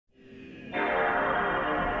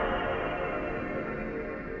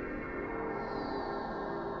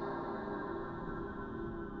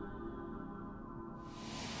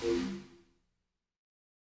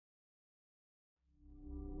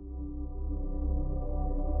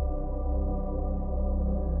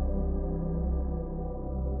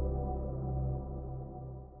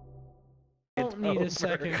don't need a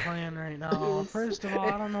second clan right now. First of all,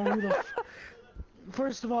 I don't know who the.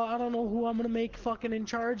 First of all, I don't know who I'm gonna make fucking in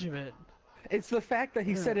charge of it. It's the fact that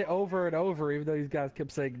he said it over and over, even though these guys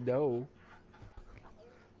kept saying no.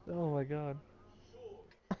 Oh my god.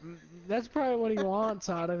 That's probably what he wants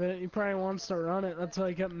out of it. He probably wants to run it. That's why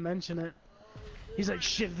he kept mentioning it. He's like,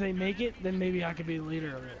 shit, if they make it, then maybe I could be the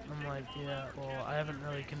leader of it. I'm like, yeah, well, I haven't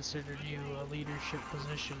really considered you a leadership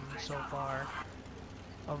position so far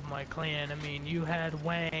of my clan. I mean, you had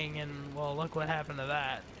Wang, and, well, look what happened to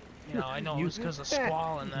that. You know, I know it was because of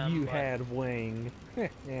Squall and them. You had Wang.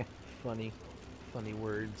 Funny. Funny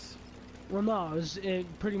words. Well, no, it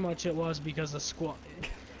pretty much was because of Squall.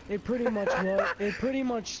 It pretty much was. It pretty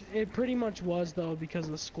much was though because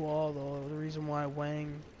of Squall though. The reason why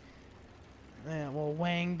Wang. Yeah, well,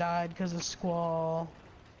 Wang died because of Squall.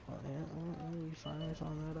 Oh, yeah, we finally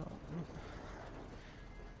found that out.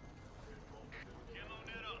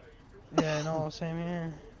 Yeah, no, same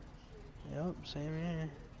here. Yep, same here.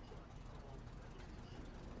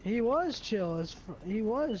 He was chill as he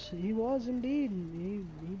was indeed. He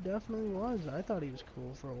definitely was. I thought he was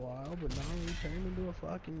cool for a while, but now he turned into a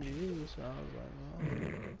fucking Jew. So I was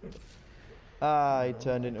like, oh. He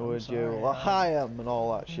turned into a Jew. Well, I am and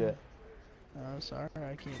all that shit. I'm sorry,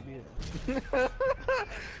 I can't be. I'm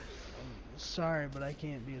sorry, but I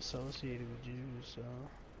can't be associated with Jews.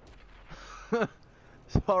 So.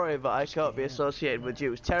 Sorry, but I can't be associated with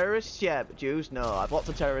Jews. Terrorists, yeah, but Jews, no. I've lots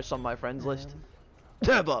of terrorists on my friends list. But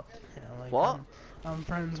yeah, like what? I'm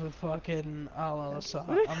friends with fucking al-Assad.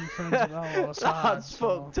 I'm friends with al-Assad. That's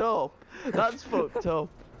fucked up. That's fucked up.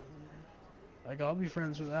 Like, I'll be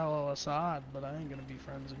friends with al-Assad, but I ain't gonna be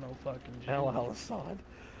friends with no fucking Jew. Al-Assad.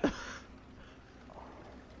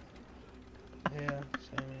 Yeah,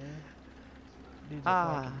 same here. Dude's a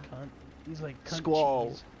fucking cunt. He's like cunt Squall.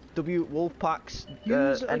 cheese. Wolfpack's enemy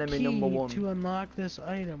Use a key number one. to unlock this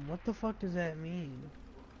item. What the fuck does that mean?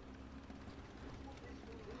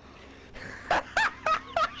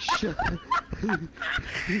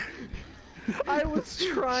 I was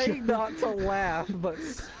trying not to laugh, but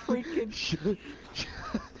freaking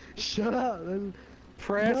shut up.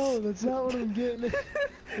 Press. No, that's not what I'm getting.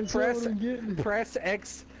 That's not what I'm getting. Press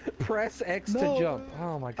X to jump.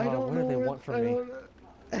 Oh my god, what do they want from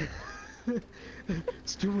me?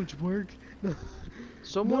 It's too much work.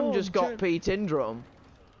 Someone just got Pete Indrum.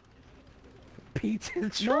 Pete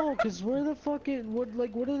Indrum? No, cause where the fucking what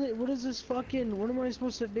is this fucking? What am I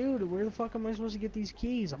supposed to do? Where the fuck am I supposed to get these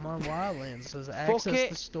keys? I'm on Wildlands. It says access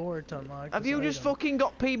the store to unlock. Have you just fucking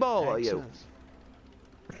got P-Baller, you?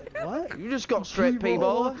 What? You just got straight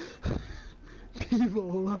P-Baller?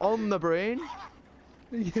 P-Baller. On the brain?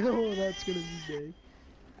 Yo, that's gonna be big.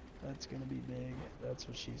 That's gonna be big. That's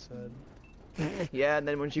what she said. Yeah, and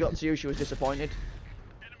then when she got to you, she was disappointed.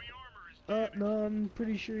 No, I'm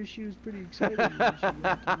pretty sure she was pretty excited when she got to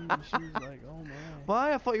me. She was like, oh my.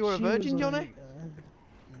 Why? I thought you were a virgin, Johnny?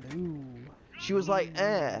 Like, no. She was like,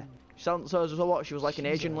 So what? She was like an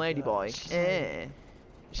Asian lady boy.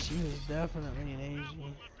 She was definitely an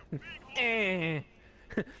Asian.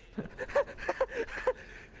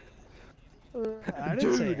 I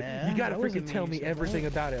didn't say you gotta freaking tell me everything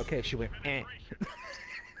about it. Okay, she went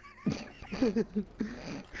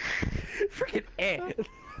freaking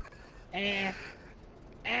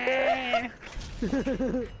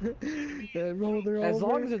rolled her as over,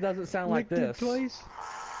 long as it doesn't sound like this, twice.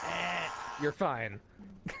 You're fine.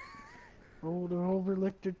 Rolled her over,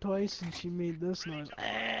 licked her twice, and she made this noise.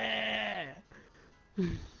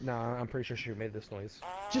 No, I'm pretty sure she made this noise.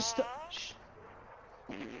 Just shh.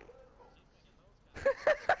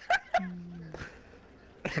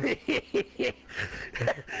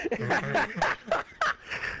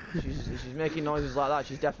 She's making noises like that.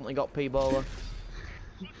 She's definitely got P-Baller.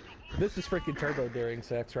 This is freaking turbo during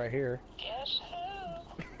sex right here. Guess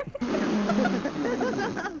who?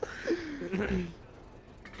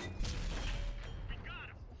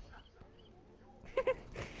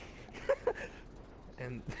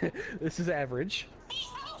 And this is average.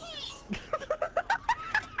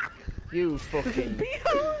 You fucking.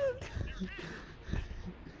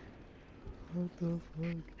 What the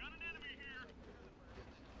fuck?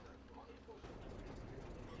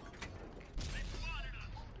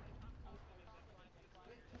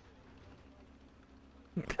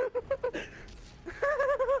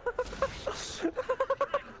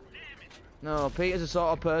 No, Peter's the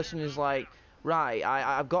sort of person who's like, right,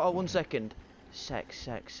 I've got a 1 second. Sex.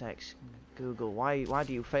 Google, why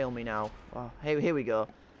do you fail me now? Oh, here we go.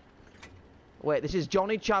 Wait, this is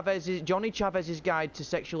Johnny Chavez's guide to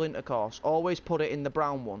sexual intercourse. Always put it in the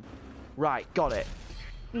brown one. Right, got it.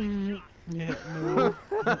 Yeah, no.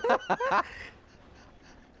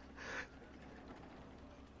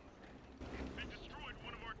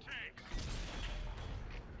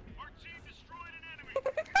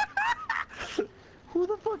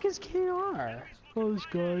 fuck is KR? Oh, this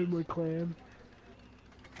guy in my clan.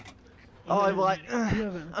 Oh, I'm like, You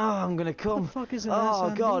haven't. oh, I'm gonna come. What the fuck is an Oh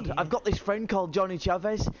SND? God, I've got this friend called Johnny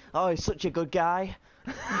Chavez. Oh, he's such a good guy.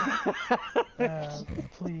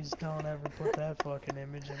 Please don't ever put that fucking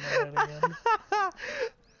image in my head again.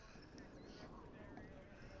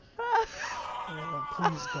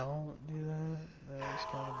 Please don't do that. That was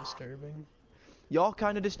kind of disturbing. You're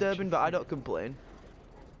kind of disturbing, but I don't complain.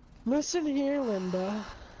 Listen here, Linda.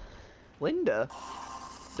 Linda?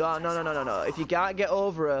 No. If you can't get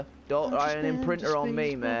over her, don't write an imprinter on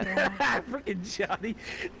me, mate. Freaking Johnny.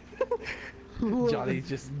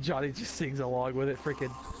 Johnny just sings along with it.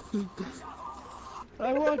 Freaking.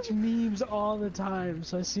 I watch memes all the time,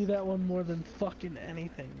 so I see that one more than fucking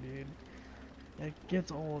anything, dude. It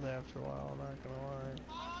gets old after a while, I'm not gonna lie.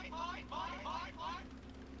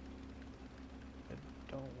 I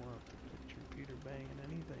don't want to picture Peter banging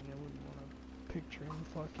anything. I wouldn't want to picture him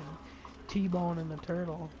fucking T-boning the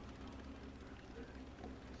turtle.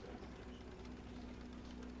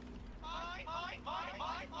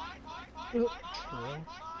 True.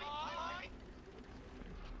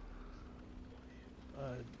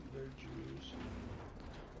 They're Jews.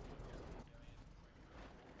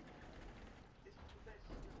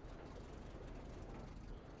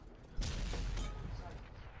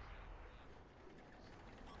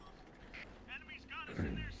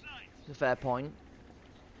 It's a fair point.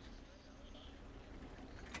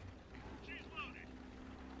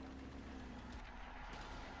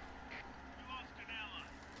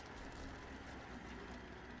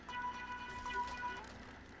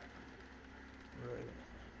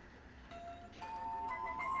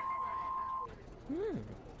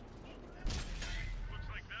 Looks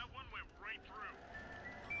like that one went right through.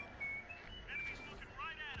 Enemies looking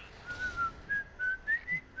right at us.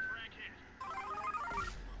 Track hit.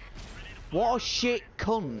 What a shit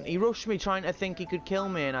cunt. He rushed me trying to think he could kill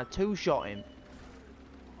me and I two-shot him.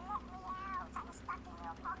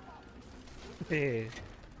 Hey.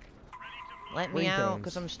 Let me out, Ringtones.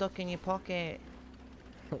 because I'm stuck in your pocket.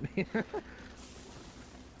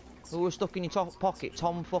 Who was stuck in your pocket?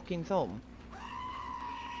 Tom fucking Thumb?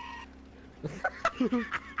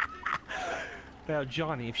 Now,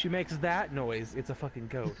 Johnny, if she makes that noise, it's a fucking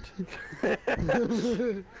goat.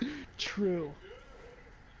 True.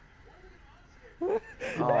 Oh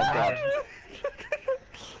God.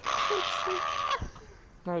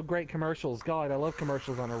 Oh, great commercials. God, I love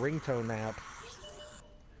commercials on a ringtone app.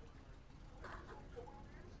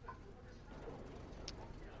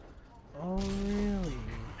 Oh, really?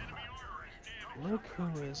 Look who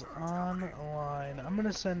is online. I'm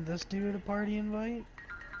gonna send this dude a party invite.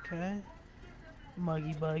 Okay.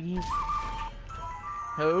 Muggy Buggy.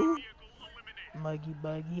 Who? Muggy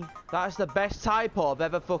Buggy. That's the best typo I've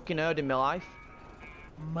ever fucking heard in my life.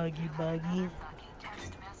 Muggy Buggy.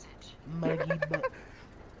 Muggy Buggy.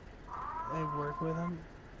 I work with him.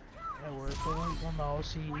 Well, no,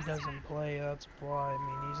 see, he doesn't play, that's why. I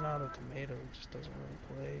mean, he's not a tomato, he just doesn't really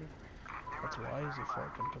play. That's why he's a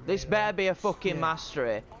fucking tomato. This better be a fucking Yeah.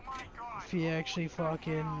 mastery. If he actually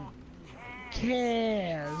fucking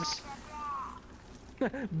cares.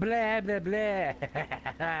 Blah, blah, blah.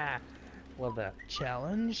 Love that.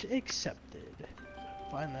 Challenge accepted.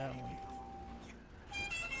 Find that one.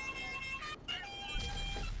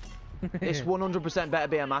 This 100% better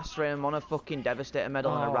be a mastery. I'm on a fucking Devastator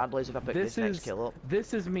medal and a Radley's if I pick this next kill up.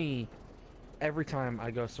 This is me every time I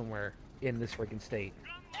go somewhere in this freaking state.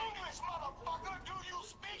 English, motherfucker, do you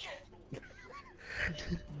speak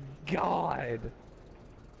it? God.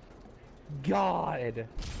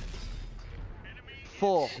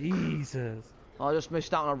 Fuck. Jesus. I just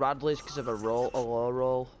missed out on a Radley's because of a low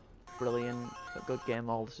roll. Brilliant. A good game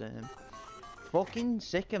all the same. Fucking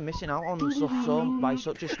sick of missing out on stuff by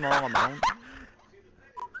such a small amount.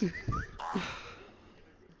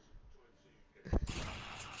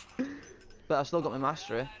 But I still got my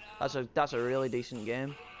mastery. That's a really decent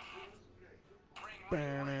game.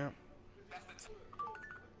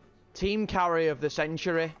 Team carry of the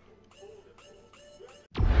century.